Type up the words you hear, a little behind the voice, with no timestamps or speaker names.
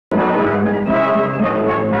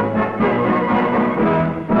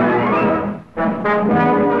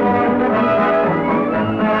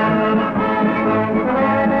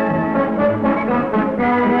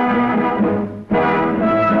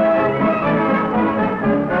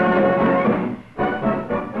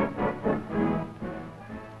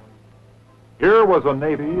was a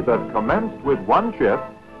Navy that commenced with one ship,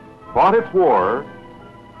 fought its war,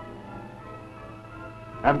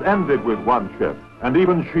 and ended with one ship, and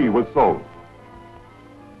even she was sold.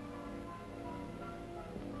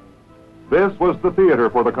 This was the theater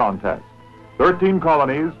for the contest. 13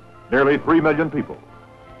 colonies, nearly 3 million people.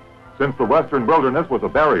 Since the western wilderness was a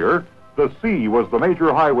barrier, the sea was the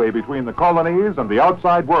major highway between the colonies and the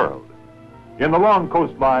outside world. In the long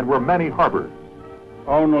coastline were many harbors.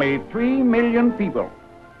 Only 3 million people,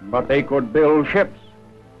 but they could build ships.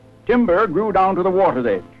 Timber grew down to the water's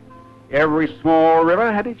edge. Every small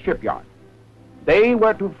river had its shipyard. They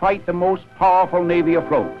were to fight the most powerful navy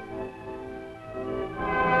afloat.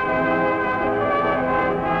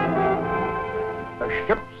 The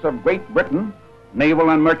ships of Great Britain, naval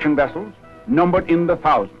and merchant vessels, numbered in the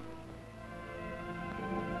thousands.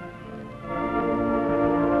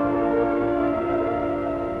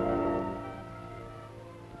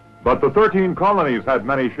 But the 13 colonies had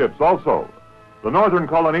many ships also. The northern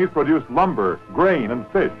colonies produced lumber, grain, and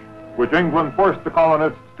fish, which England forced the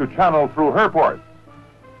colonists to channel through her ports.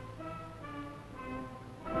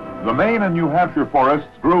 The Maine and New Hampshire forests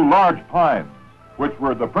grew large pines, which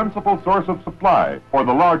were the principal source of supply for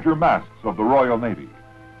the larger masts of the Royal Navy.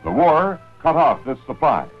 The war cut off this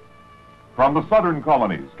supply. From the southern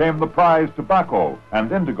colonies came the prized tobacco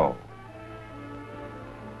and indigo.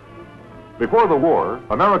 Before the war,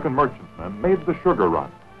 American merchantmen made the sugar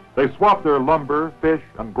run. They swapped their lumber, fish,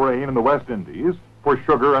 and grain in the West Indies for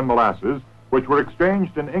sugar and molasses, which were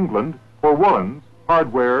exchanged in England for woolens,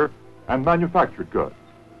 hardware, and manufactured goods.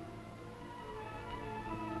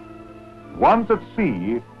 Once at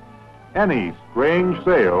sea, any strange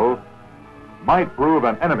sail might prove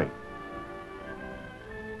an enemy.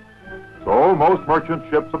 So most merchant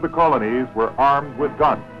ships of the colonies were armed with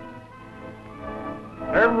guns.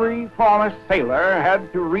 Every foremost sailor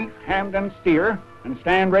had to reef, hand, and steer, and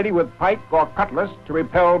stand ready with pike or cutlass to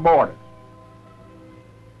repel boarders.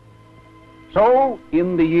 So,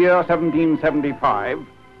 in the year 1775,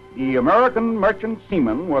 the American merchant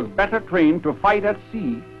seaman was better trained to fight at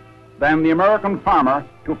sea than the American farmer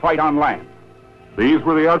to fight on land. These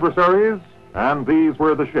were the adversaries, and these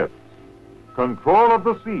were the ships. Control of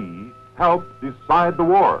the sea helped decide the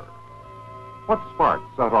war. What spark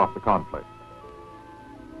set off the conflict?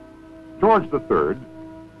 George III,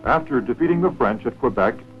 after defeating the French at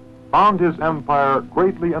Quebec, found his empire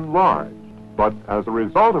greatly enlarged, but as a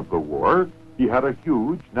result of the war, he had a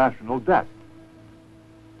huge national debt.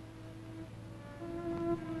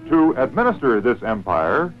 To administer this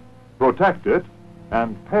empire, protect it,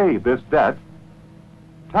 and pay this debt,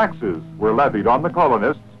 taxes were levied on the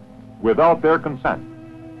colonists without their consent.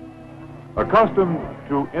 Accustomed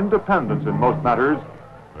to independence in most matters,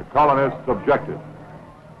 the colonists objected.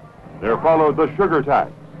 There followed the sugar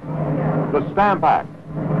tax, the Stamp Act,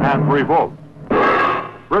 and revolt.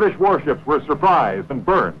 British warships were surprised and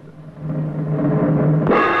burned.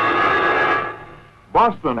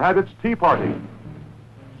 Boston had its Tea Party.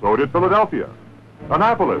 So did Philadelphia,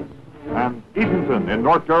 Annapolis, and Eatonton in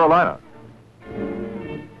North Carolina.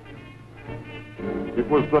 It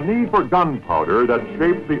was the need for gunpowder that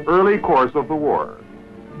shaped the early course of the war.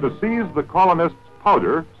 To seize the colonists'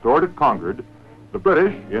 powder stored at Concord, the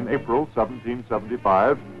British, in April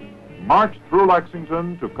 1775, marched through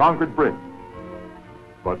Lexington to Concord Bridge.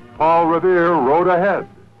 But Paul Revere rode ahead.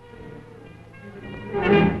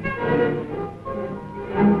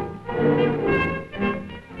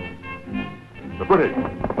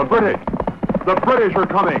 The British are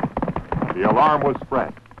coming! The alarm was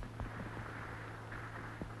spread.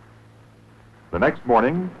 The next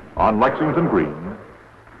morning, on Lexington Green,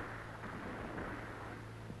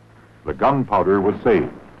 the gunpowder was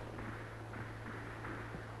saved.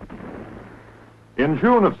 In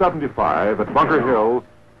June of '75, at Bunker Hill,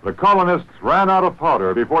 the colonists ran out of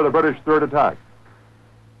powder before the British third attack.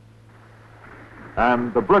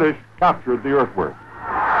 And the British captured the earthwork.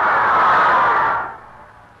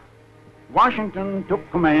 Washington took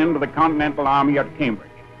command of the Continental Army at Cambridge.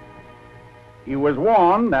 He was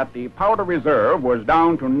warned that the powder reserve was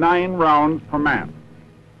down to 9 rounds per man.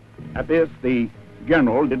 At this, the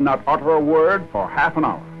general did not utter a word for half an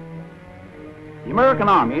hour. The American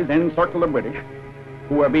armies encircled the British,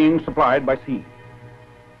 who were being supplied by sea.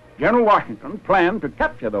 General Washington planned to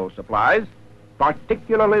capture those supplies,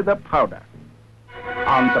 particularly the powder.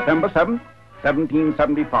 On September 7th,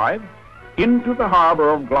 1775, into the harbor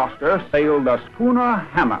of Gloucester sailed the schooner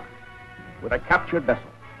Hannah with a captured vessel.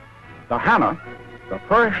 The Hannah, the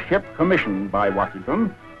first ship commissioned by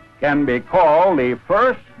Washington, can be called the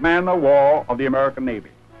first man-of-war of the American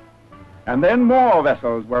Navy. And then more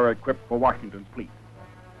vessels were equipped for Washington's fleet.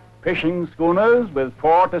 fishing schooners with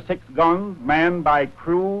 4 to 6 guns manned by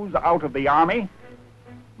crews out of the Army,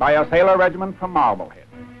 by a sailor regiment from Marblehead.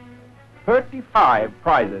 35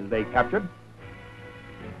 prizes they captured.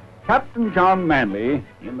 Captain John Manley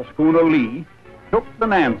in the schooner Lee took the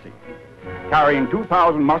Nancy, carrying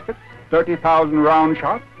 2,000 muskets, 30,000 round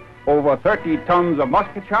shot, over 30 tons of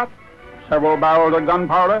musket shot, several barrels of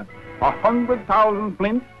gunpowder, 100,000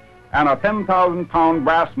 flints, and a 10,000-pound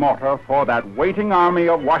brass mortar for that waiting army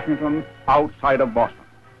of Washington outside of Boston.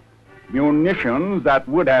 Munitions that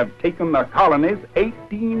would have taken the colonies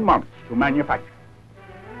 18 months to manufacture.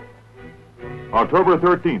 October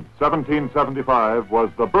 13th, 1775, was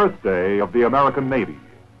the birthday of the American Navy.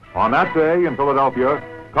 On that day in Philadelphia,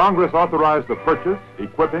 Congress authorized the purchase,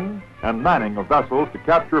 equipping, and manning of vessels to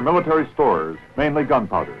capture military stores, mainly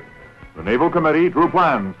gunpowder. The Naval Committee drew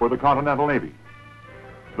plans for the Continental Navy.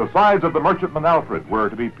 The sides of the merchantman Alfred were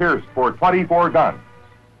to be pierced for 24 guns.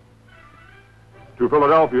 To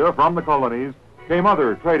Philadelphia from the colonies came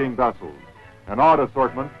other trading vessels, an odd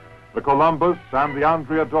assortment, the Columbus and the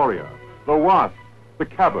Andrea Doria, the Wasp, the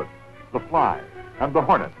Cabot, the Fly, and the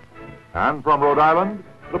Hornet, and from Rhode Island,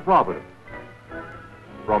 the Providence.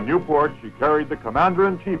 From Newport, she carried the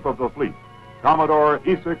commander-in-chief of the fleet, Commodore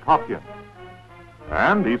Esek Hopkins,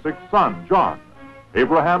 and Esek's son, John,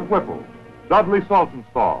 Abraham Whipple, Dudley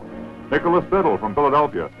Saltonstall, Nicholas Biddle from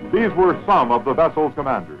Philadelphia. These were some of the vessel's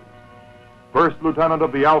commanders. First lieutenant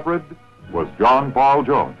of the Alfred was John Paul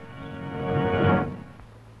Jones.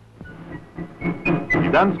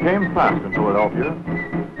 Events came fast in Philadelphia.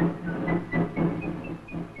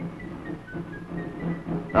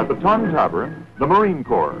 At the Tun Tavern, the Marine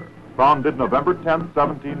Corps, founded November 10,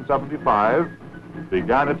 1775,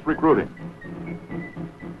 began its recruiting.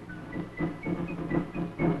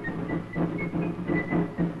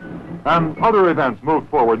 And other events moved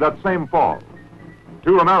forward that same fall.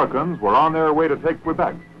 2 Americans were on their way to take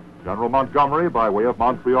Quebec, General Montgomery by way of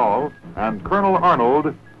Montreal, and Colonel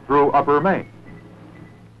Arnold through Upper Maine.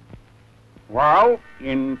 Well,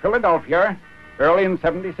 in Philadelphia, early in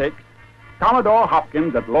 '76, Commodore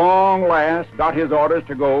Hopkins at long last got his orders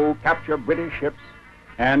to go capture British ships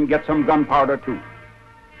and get some gunpowder too.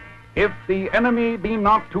 If the enemy be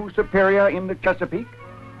not too superior in the Chesapeake,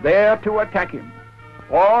 there to attack him.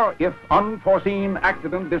 Or if unforeseen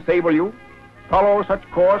accident disable you, follow such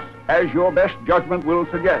course as your best judgment will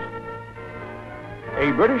suggest.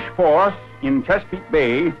 A British force in Chesapeake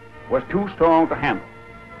Bay was too strong to handle.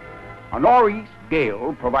 A northeast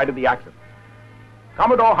gale provided the accident.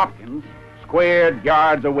 Commodore Hopkins squared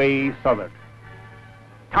yards away southward.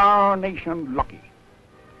 Tarnation lucky.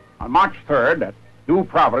 On March 3rd at New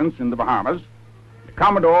Providence in the Bahamas, the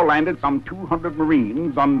Commodore landed some 200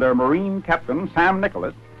 Marines under Marine Captain Sam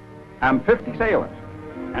Nicholas and 50 sailors,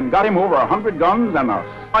 and got him over 100 guns and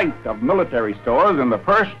a sight of military stores in the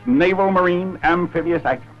first Naval Marine amphibious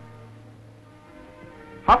action.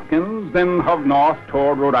 Hopkins then hove north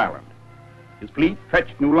toward Rhode Island. His fleet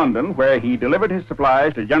fetched New London, where he delivered his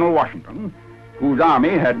supplies to General Washington, whose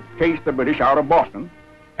army had chased the British out of Boston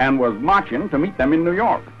and was marching to meet them in New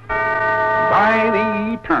York. By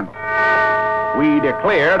the eternal, we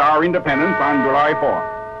declared our independence on July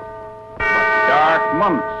 4th. But dark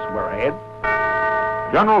months were ahead.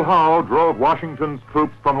 General Howe drove Washington's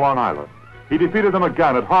troops from Long Island. He defeated them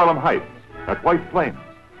again at Harlem Heights, at White Plains,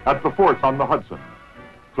 at the forts on the Hudson.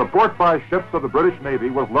 Support by ships of the British Navy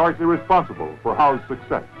was largely responsible for Howe's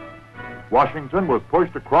success. Washington was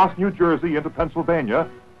pushed across New Jersey into Pennsylvania,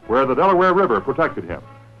 where the Delaware River protected him.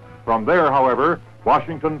 From there, however,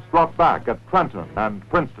 Washington struck back at Trenton and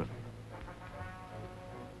Princeton.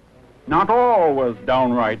 Not all was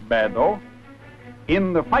downright bad, though.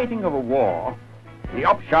 In the fighting of a war, the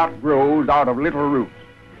upshot grows out of little roots.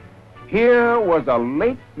 Here was a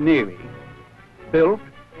lake navy built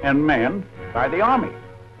and manned by the Army.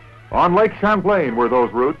 On Lake Champlain were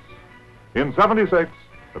those roots. In '76,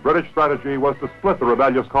 the British strategy was to split the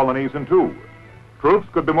rebellious colonies in 2. Troops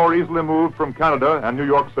could be more easily moved from Canada and New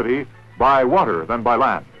York City by water than by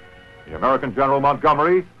land. The American General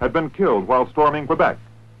Montgomery had been killed while storming Quebec,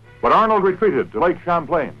 but Arnold retreated to Lake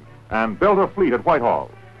Champlain and built a fleet at Whitehall.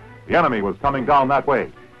 The enemy was coming down that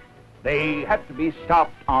way. They had to be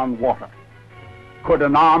stopped on water. Could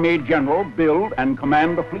an Army general build and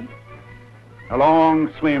command the fleet? A long,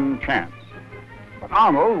 slim chance. But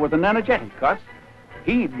Arnold was an energetic cuss.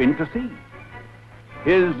 He'd been to sea.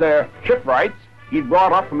 His shipwrights he'd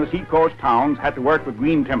brought up from the seacoast towns had to work with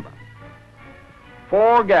green timber.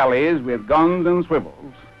 4 galleys with guns and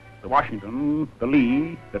swivels, the Washington, the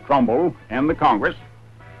Lee, the Trumbull, and the Congress.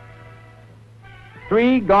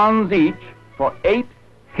 3 guns each for 8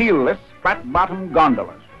 keelless, flat-bottomed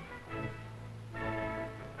gondolas,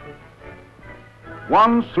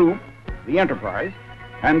 one sloop, the Enterprise,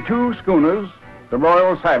 and two schooners, the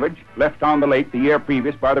Royal Savage, left on the lake the year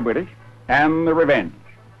previous by the British, and the Revenge.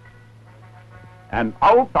 And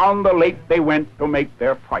out on the lake they went to make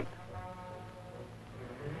their fight.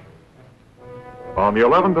 On the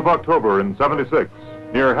 11th of October in 76,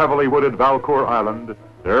 near heavily wooded Valcour Island,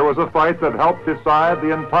 there was a fight that helped decide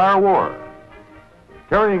the entire war.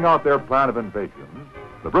 Carrying out their plan of invasion,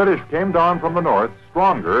 the British came down from the north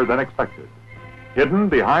stronger than expected. Hidden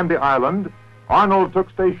behind the island, Arnold took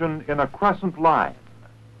station in a crescent line.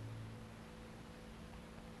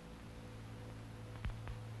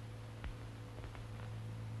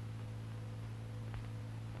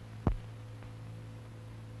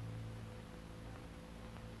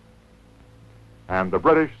 And the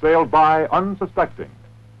British sailed by unsuspecting.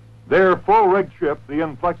 Their full-rigged ship, the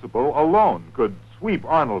Inflexible, alone could sweep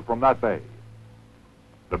Arnold from that bay.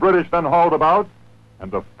 The British then hauled about,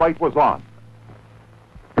 and the fight was on.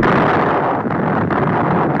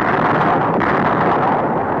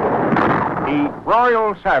 The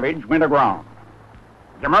Royal Savage went aground.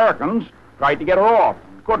 The Americans tried to get her off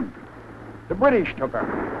and couldn't. The British took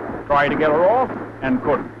her, tried to get her off and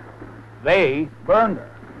couldn't. They burned her.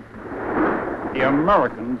 The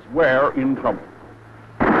Americans were in trouble.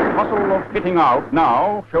 The hustle of fitting out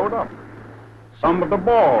now showed up. Some of the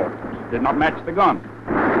balls did not match the gun.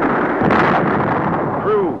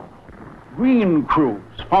 Crews, green crews,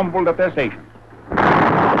 fumbled at their stations.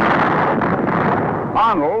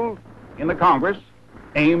 Arnold, in the Congress,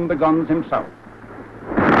 aimed the guns himself.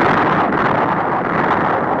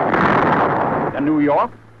 The New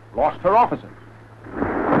York lost her officers.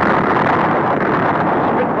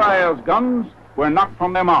 Spitfire's guns were knocked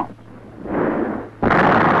from their mounts.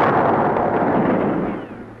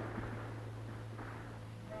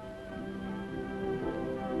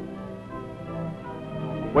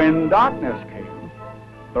 When darkness came,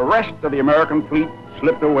 the rest of the American fleet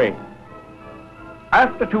slipped away.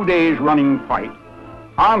 After 2 days' running fight,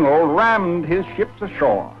 Arnold rammed his ships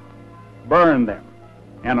ashore, burned them,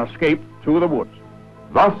 and escaped through the woods.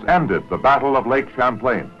 Thus ended the Battle of Lake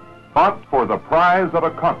Champlain, fought for the prize of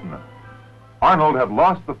a continent. Arnold had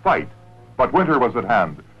lost the fight, but winter was at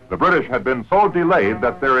hand. The British had been so delayed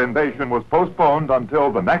that their invasion was postponed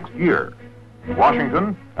until the next year.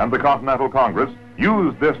 Washington and the Continental Congress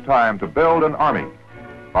used this time to build an army.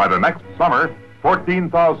 By the next summer,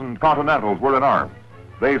 14,000 Continentals were in arms.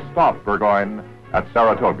 They stopped Burgoyne at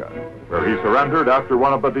Saratoga, where he surrendered after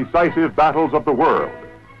one of the decisive battles of the world.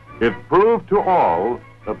 It proved to all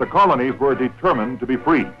that the colonies were determined to be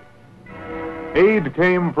free. Aid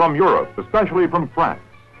came from Europe, especially from France.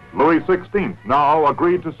 Louis XVI now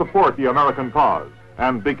agreed to support the American cause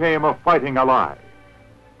and became a fighting ally.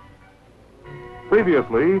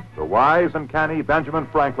 Previously, the wise and canny Benjamin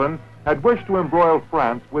Franklin had wished to embroil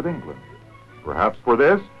France with England. Perhaps for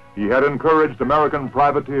this, he had encouraged American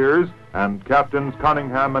privateers and Captains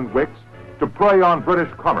Cunningham and Wicks to prey on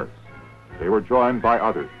British commerce. They were joined by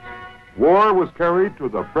others. War was carried to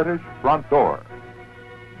the British front door.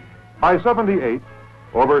 By 78,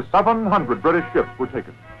 over 700 British ships were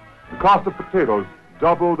taken. The cost of potatoes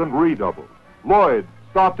doubled and redoubled. Lloyd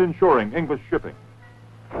stopped insuring English shipping.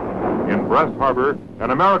 In Brest Harbor, an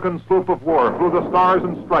American sloop of war flew the stars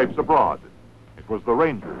and stripes abroad. It was the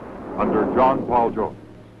Ranger, under John Paul Jones.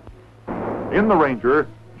 In the Ranger,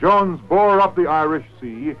 Jones bore up the Irish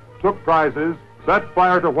Sea, took prizes, set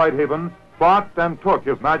fire to Whitehaven, fought and took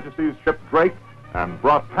His Majesty's ship Drake, and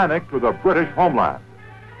brought panic to the British homeland.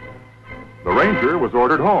 The Ranger was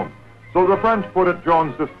ordered home, so the French put at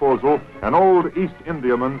Jones' disposal an old East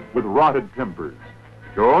Indiaman with rotted timbers.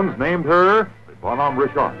 Jones named her the Bonhomme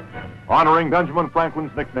Richard, honoring Benjamin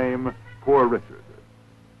Franklin's nickname, Poor Richard.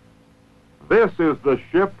 This is the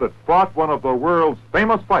ship that fought one of the world's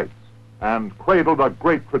famous fights and cradled a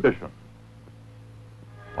great tradition.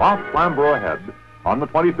 Off Flamborough Head, on the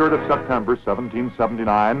 23rd of September,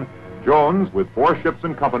 1779, Jones, with 4 ships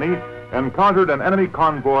in company, encountered an enemy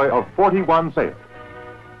convoy of 41 sail.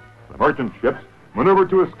 The merchant ships maneuvered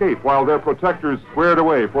to escape while their protectors squared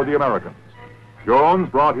away for the Americans. Jones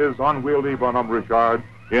brought his unwieldy Bonhomme Richard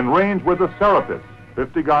in range with the Serapis,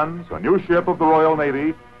 50 guns, a new ship of the Royal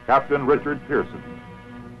Navy, Captain Richard Pearson.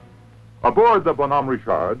 Aboard the Bonhomme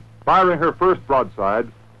Richard, firing her first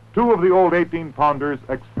broadside, 2 of the old 18-pounders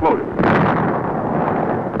exploded.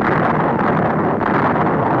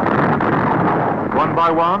 One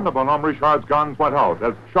by one, the Bonhomme Richard's guns went out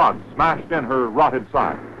as shots smashed in her rotted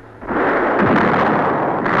side.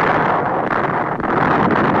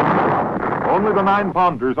 Only the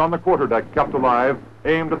 9-pounders on the quarterdeck kept alive,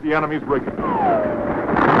 aimed at the enemy's rigging.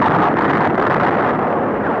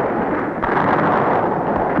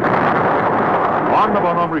 On the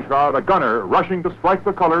Bonhomme Richard, a gunner rushing to strike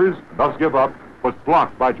the colors, thus give up, was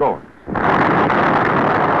blocked by Jones. From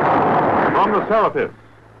the Serapis,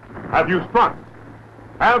 have you struck?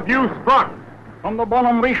 Have you struck? From the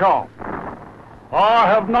Bonhomme Richard, I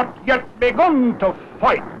have not yet begun to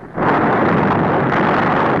fight.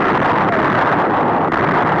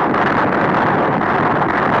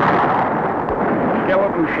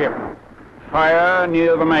 Skeleton ship, fire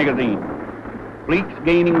near the magazine, fleets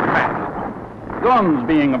gaining fast, guns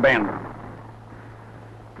being abandoned.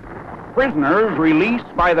 Prisoners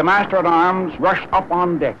released by the master-at-arms rushed up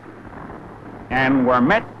on deck and were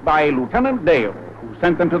met by Lieutenant Dale, who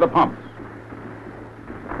sent them to the pumps.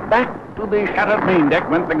 Back to the shattered main deck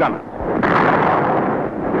went the gunners.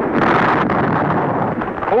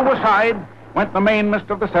 Overside went the mainmast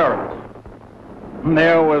of the Serapis.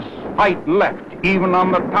 There was fight left even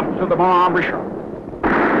on the tops of the Bonhomme Richard.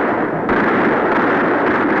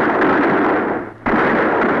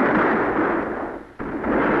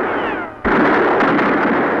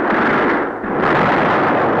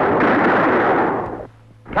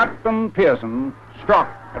 Captain Pearson struck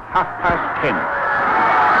at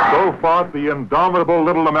 10:30. So fought the indomitable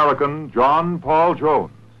little American, John Paul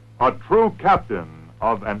Jones, a true captain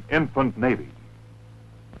of an infant navy.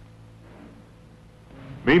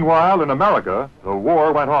 Meanwhile, in America, the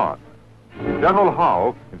war went on. General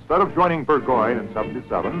Howe, instead of joining Burgoyne in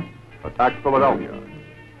 77, attacked Philadelphia.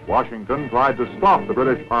 Washington tried to stop the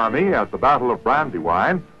British Army at the Battle of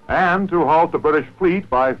Brandywine and to halt the British fleet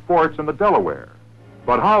by forts in the Delaware.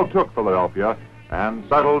 But Howe took Philadelphia and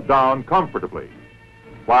settled down comfortably,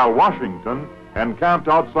 while Washington encamped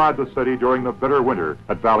outside the city during the bitter winter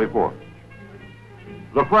at Valley Forge.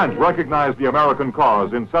 The French recognized the American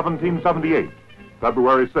cause in 1778,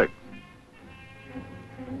 February 6th.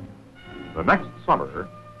 The next summer,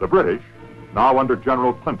 the British, now under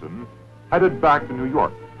General Clinton, headed back to New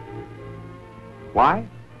York. Why?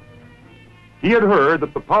 He had heard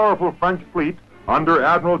that the powerful French fleet under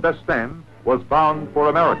Admiral d'Estaing was bound for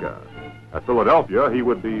America. At Philadelphia, he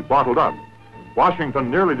would be bottled up. Washington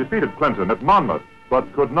nearly defeated Clinton at Monmouth,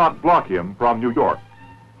 but could not block him from New York.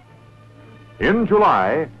 In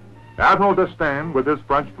July, Admiral d'Estaing, with his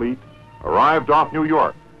French fleet, arrived off New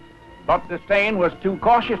York. But d'Estaing was too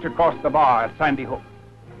cautious to cross the bar at Sandy Hook.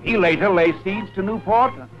 He later lay siege to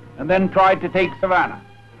Newport and then tried to take Savannah.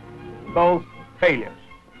 Both failures.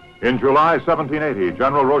 In July 1780,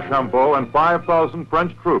 General Rochambeau and 5,000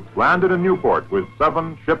 French troops landed in Newport with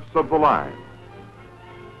 7 ships of the line.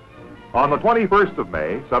 On the 21st of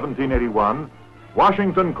May, 1781,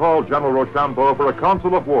 Washington called General Rochambeau for a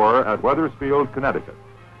council of war at Wethersfield, Connecticut.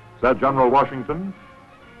 Said General Washington,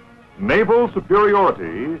 "Naval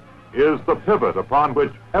superiority is the pivot upon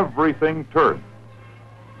which everything turns."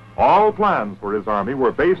 All plans for his army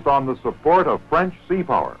were based on the support of French sea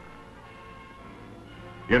power.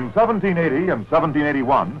 In 1780 and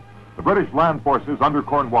 1781, the British land forces under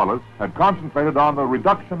Cornwallis had concentrated on the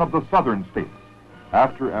reduction of the southern states.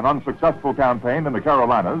 After an unsuccessful campaign in the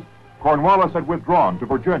Carolinas, Cornwallis had withdrawn to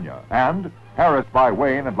Virginia and, harassed by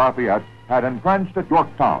Wayne and Lafayette, had entrenched at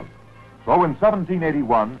Yorktown. So in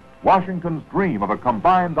 1781, Washington's dream of a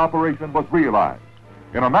combined operation was realized.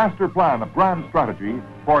 In a master plan of grand strategy,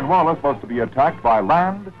 Cornwallis was to be attacked by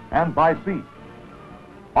land and by sea.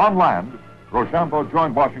 On land, Rochambeau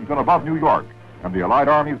joined Washington above New York, and the Allied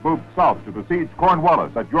armies moved south to besiege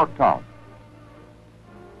Cornwallis at Yorktown.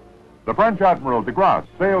 The French Admiral de Grasse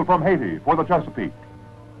sailed from Haiti for the Chesapeake.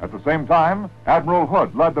 At the same time, Admiral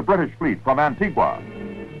Hood led the British fleet from Antigua.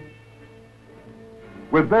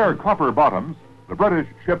 With their copper bottoms, the British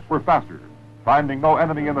ships were faster. Finding no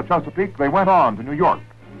enemy in the Chesapeake, they went on to New York.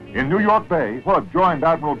 In New York Bay, Hood joined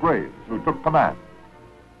Admiral Graves, who took command.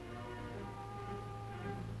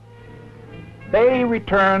 They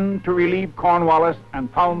returned to relieve Cornwallis and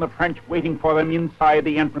found the French waiting for them inside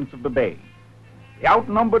the entrance of the bay. The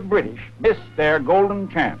outnumbered British missed their golden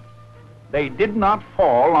chance. They did not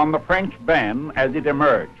fall on the French van as it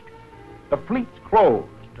emerged. The fleets closed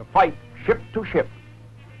to fight ship to ship.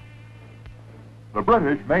 The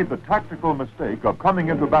British made the tactical mistake of coming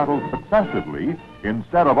into battle successively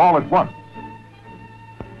instead of all at once.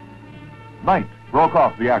 Night broke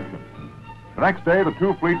off the action. The next day, the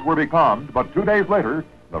two fleets were becalmed, but 2 days later,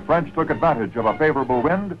 the French took advantage of a favorable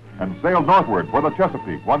wind and sailed northward for the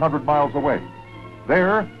Chesapeake, 100 miles away.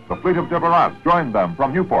 There, the fleet of de Barras joined them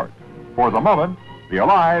from Newport. For the moment, the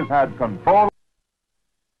Allies had control